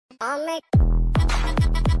Hi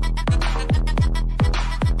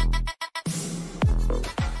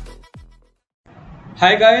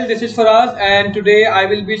guys, this is Faraz and today I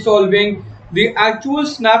will be solving the actual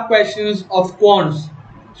snap questions of quants.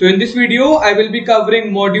 So in this video I will be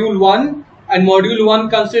covering module 1 and module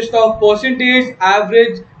 1 consists of percentage,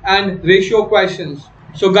 average and ratio questions.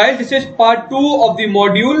 So guys, this is part 2 of the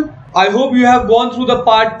module. I hope you have gone through the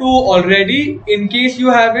part 2 already. In case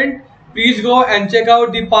you haven't, please go and check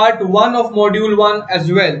out the part 1 of module 1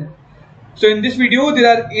 as well. So in this video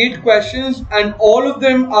there are 8 questions and all of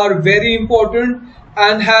them are very important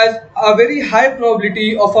and has a very high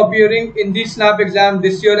probability of appearing in the SNAP exam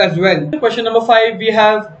this year as well. Question number 5, we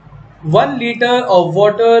have 1 liter of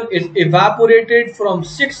water is evaporated from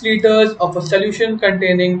 6 liters of a solution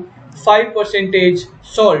containing 5%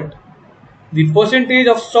 salt. The percentage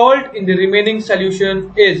of salt in the remaining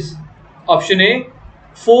solution is option A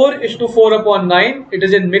 4:4 upon 9. It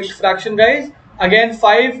is in mixed fraction guys. Again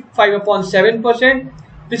 5 upon 7%.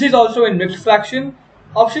 This is also in mixed fraction.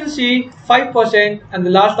 Option C 5% and the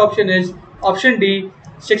last option is option D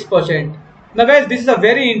 6%. Now guys, this is a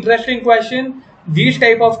very interesting question. These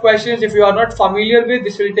type of questions, if you are not familiar with,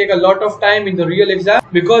 this will take a lot of time in the real exam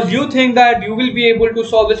because you think that you will be able to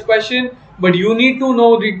solve this question, but you need to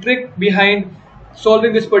know the trick behind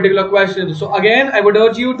solving this particular question. So again, I would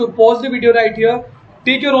urge you to pause the video right here,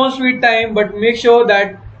 take your own sweet time, but make sure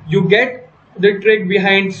that you get the trick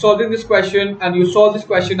behind solving this question and you solve this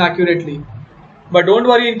question accurately. But don't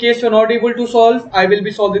worry, in case you're not able to solve, I will be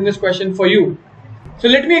solving this question for you. So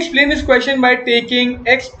let me explain this question by taking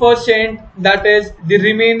X%, that is the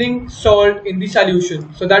remaining salt in the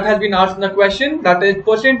solution. So that has been asked in the question, that is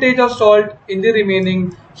percentage of salt in the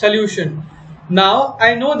remaining solution. Now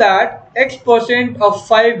I know that X% of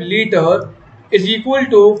 5 liter is equal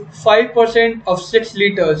to 5% of 6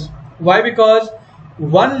 liters. Why? Because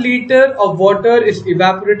 1 liter of water is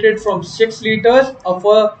evaporated from 6 liters of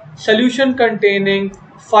a solution containing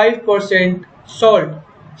 5% salt.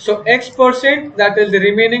 So X%, that is the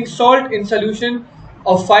remaining salt in solution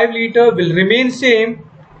of 5 liter, will remain same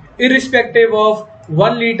irrespective of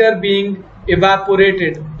 1 liter being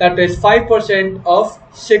evaporated, that is 5% of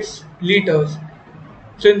 6 liters.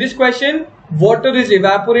 So in this question, water is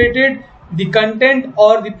evaporated, the content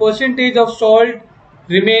or the percentage of salt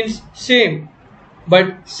remains same,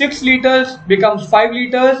 but 6 liters becomes 5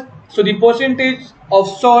 liters, so the percentage of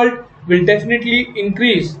salt will definitely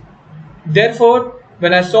increase. Therefore,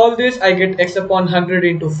 when I solve this, I get x upon 100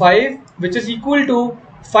 into 5, which is equal to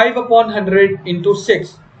 5 upon 100 into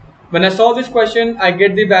 6. When I solve this question, I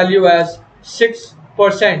get the value as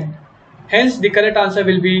 6%. Hence, the correct answer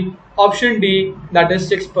will be option D, that is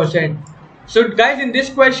 6%. So guys, in this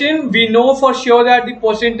question, we know for sure that the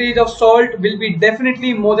percentage of salt will be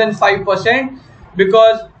definitely more than 5%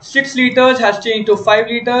 because 6 liters has changed to 5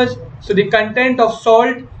 liters. So the content of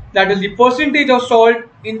salt, that is the percentage of salt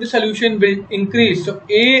in the solution, will increase. So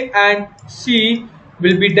A and C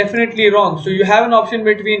will be definitely wrong. So you have an option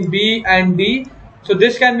between B and D. So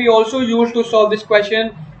this can be also used to solve this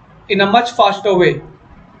question in a much faster way.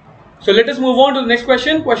 So let us move on to the next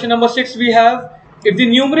question. Question number 6, we have, if the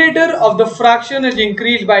numerator of the fraction is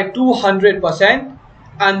increased by 200%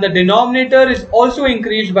 and the denominator is also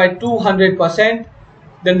increased by 200%,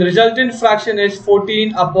 then the resultant fraction is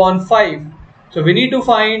 14 upon 5. So we need to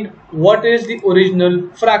find what is the original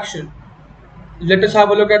fraction. Let us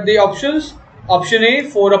have a look at the options. Option A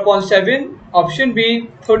 4 upon 7, option B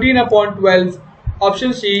 13 upon 12,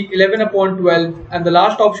 option C 11 upon 12, and the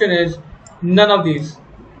last option is none of these.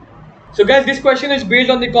 So guys, this question is based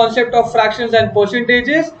on the concept of fractions and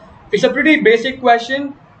percentages. It's a pretty basic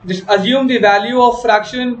question. Just assume the value of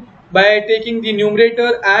fraction by taking the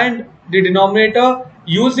numerator and the denominator.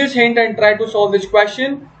 Use this hint and try to solve this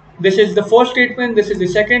question. This is the first statement, this is the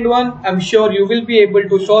second one. I'm sure you will be able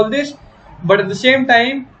to solve this, but at the same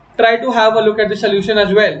time try to have a look at the solution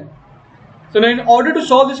as well. So now in order to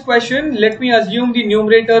solve this question, let me assume the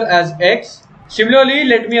numerator as x. Similarly,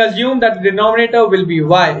 let me assume that the denominator will be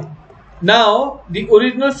y. Now the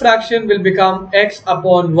original fraction will become x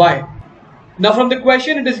upon y. Now from the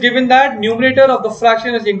question it is given that numerator of the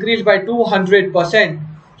fraction is increased by 200%.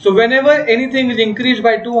 So whenever anything is increased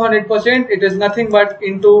by 200%, it is nothing but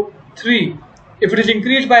into 3. If it is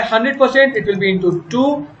increased by 100%, it will be into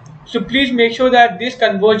 2. So please make sure that this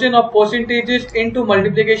conversion of percentages into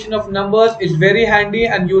multiplication of numbers is very handy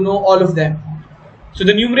and you know all of them. So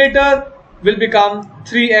the numerator will become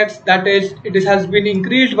 3x, that is, it has been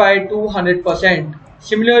increased by 200%.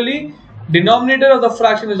 Similarly, denominator of the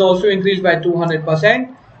fraction is also increased by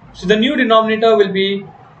 200%. So the new denominator will be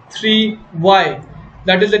 3y.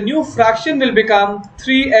 that is the new fraction will become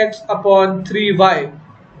 3x upon 3y.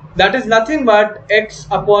 That is nothing but x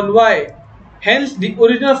upon y. Hence the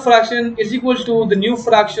original fraction is equals to the new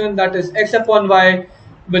fraction, that is x upon y,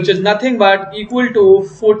 which is nothing but equal to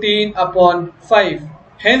 14 upon 5.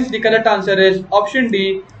 Hence the correct answer is option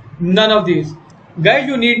D, none of these. Guys,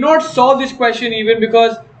 you need not solve this question even,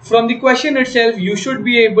 because from the question itself you should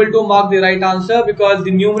be able to mark the right answer, because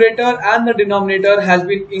the numerator and the denominator has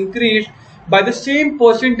been increased by the same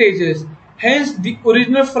percentages. Hence the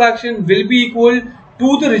original fraction will be equal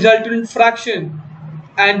to the resultant fraction.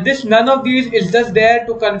 And this none of these is just there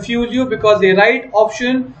to confuse you, because the right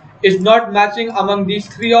option is not matching among these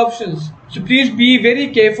three options. So please be very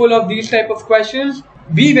careful of these type of questions.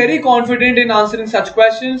 Be very confident in answering such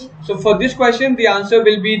questions. So for this question, the answer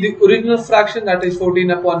will be the original fraction, that is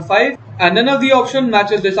 14 upon 5. And none of the option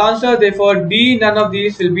matches this answer. Therefore, D, none of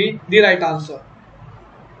these will be the right answer.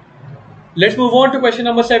 Let's move on to question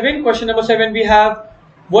number 7. Question number 7, we have,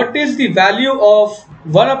 what is the value of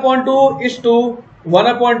 1 upon 2 is to 1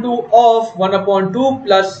 upon 2 of 1 upon 2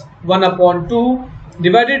 plus 1 upon 2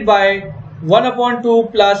 divided by 1 upon 2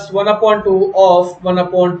 plus 1 upon 2 of 1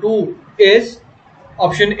 upon 2 is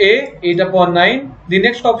option A, 8 upon 9, the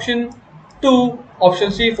next option 2,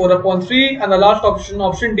 option C, 4 upon 3, and the last option,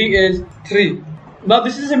 option D, is 3. Now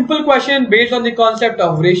this is a simple question based on the concept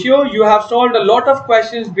of ratio. You have solved a lot of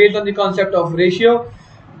questions based on the concept of ratio.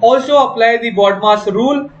 Also apply the BODMAS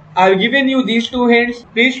rule. I have given you these two hints.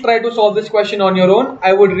 Please try to solve this question on your own.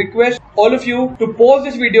 I would request all of you to pause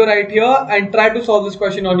this video right here and try to solve this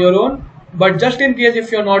question on your own. But just in case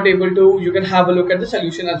if you are not able to, you can have a look at the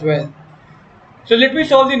solution as well. So let me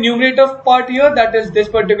solve the numerator part here, that is this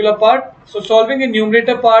particular part. So solving the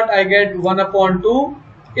numerator part, I get 1 upon 2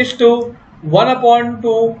 is to 1 upon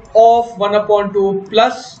 2 of 1 upon 2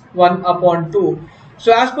 plus 1 upon 2.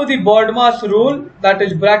 So as per the BODMAS rule, that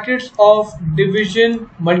is brackets of division,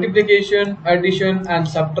 multiplication, addition and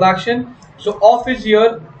subtraction. So of is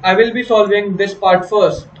here. I will be solving this part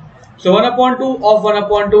first. So 1 upon 2 of 1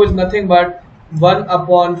 upon 2 is nothing but 1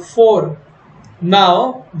 upon 4.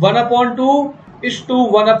 Now 1 upon 2 is to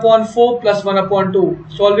 1 upon 4 plus 1 upon 2.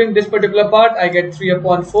 Solving this particular part, I get 3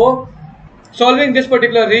 upon 4. Solving this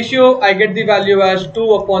particular ratio, I get the value as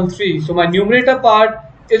 2 upon 3. So my numerator part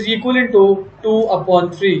is equivalent to 2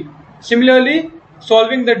 upon 3. Similarly,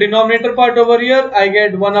 solving the denominator part over here, I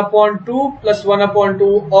get 1 upon 2 plus 1 upon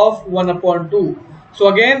 2 of 1 upon 2. So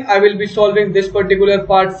again, I will be solving this particular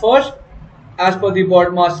part first as per the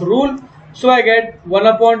BODMAS rule. So I get 1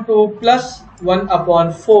 upon 2 plus 1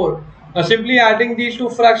 upon 4. Now simply adding these two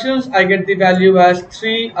fractions, I get the value as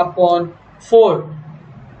 3 upon 4.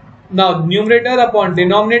 Now numerator upon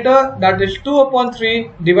denominator, that is 2 upon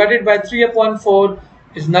 3 divided by 3 upon 4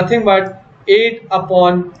 is nothing but 8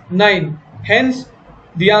 upon 9. Hence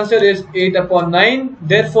the answer is 8 upon 9.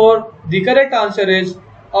 Therefore the correct answer is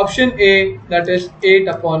option A, that is 8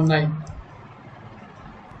 upon 9.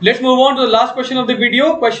 Let's move on to the last question of the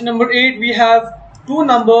video. Question number 8, we have two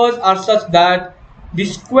numbers are such that the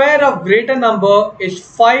square of greater number is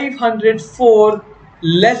 504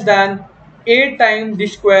 less than 8 times the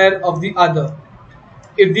square of the other.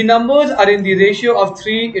 If the numbers are in the ratio of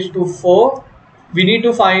 3 is to 4, we need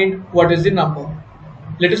to find what is the number.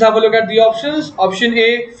 Let us have a look at the options. Option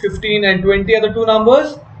A, 15 and 20 are the two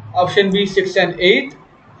numbers. Option B, 6 and 8.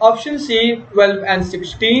 Option C, 12 and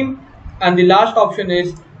 16. And the last option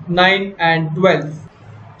is 9 and 12.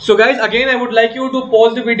 So guys, again I would like you to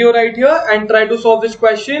pause the video right here and try to solve this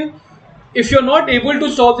question. If you're not able to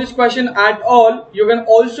solve this question at all, you can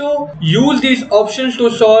also use these options to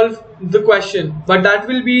solve the question. But that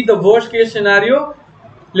will be the worst case scenario.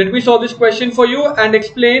 Let me solve this question for you and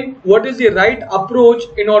explain what is the right approach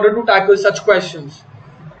in order to tackle such questions.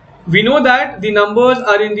 We know that the numbers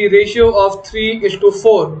are in the ratio of 3 is to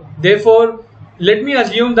 4. Therefore, let me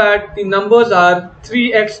assume that the numbers are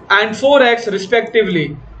 3x and 4x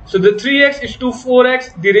respectively. So the 3x is to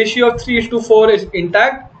 4x, the ratio of 3 is to 4 is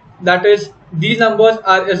intact. That is, these numbers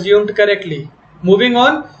are assumed correctly. Moving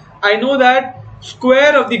on, I know that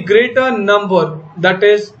square of the greater number, that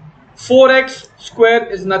is 4x square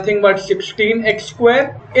is nothing but 16x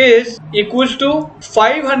square, is equals to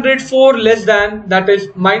 504 less than, that is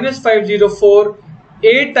minus 504,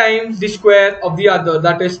 8 times the square of the other,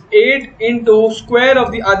 that is 8 into square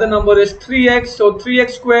of the other number is 3x, so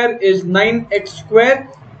 3x square is 9x square.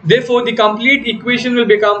 Therefore the complete equation will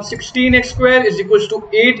become 16x square is equals to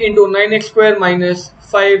 8 into 9x square minus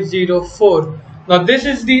 504. Now this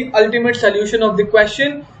is the ultimate solution of the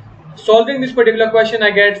question. Solving this particular question, I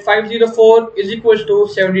get 504 is equals to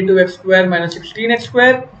 72x square minus 16x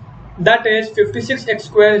square. that is 56x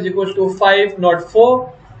square is equals to 5 not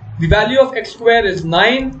 4. The value of x square is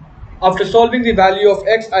 9. After solving the value of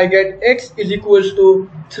x, I get x is equals to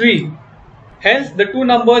 3. Hence, the two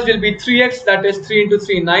numbers will be 3x, that is 3 into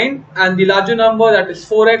 3, 9, and the larger number, that is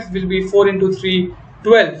 4x, will be 4 into 3,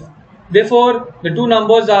 12. Therefore, the two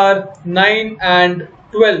numbers are 9 and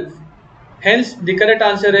 12. Hence, the correct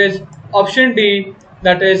answer is option D,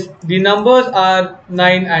 that is the numbers are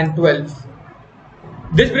 9 and 12.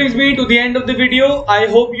 This brings me to the end of the video. I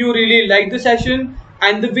hope you really liked the session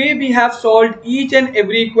and the way we have solved each and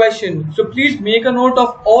every question. So please make a note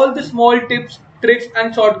of all the small tips, tricks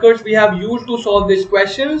and shortcuts we have used to solve these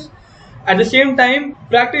questions. At the same time,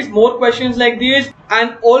 practice more questions like these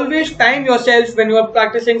and always time yourself when you are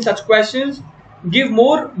practicing such questions. Give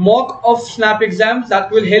more mock of snap exams that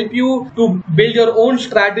will help you to build your own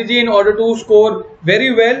strategy in order to score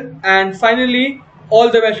very well. And finally, all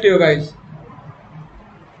the best to you guys.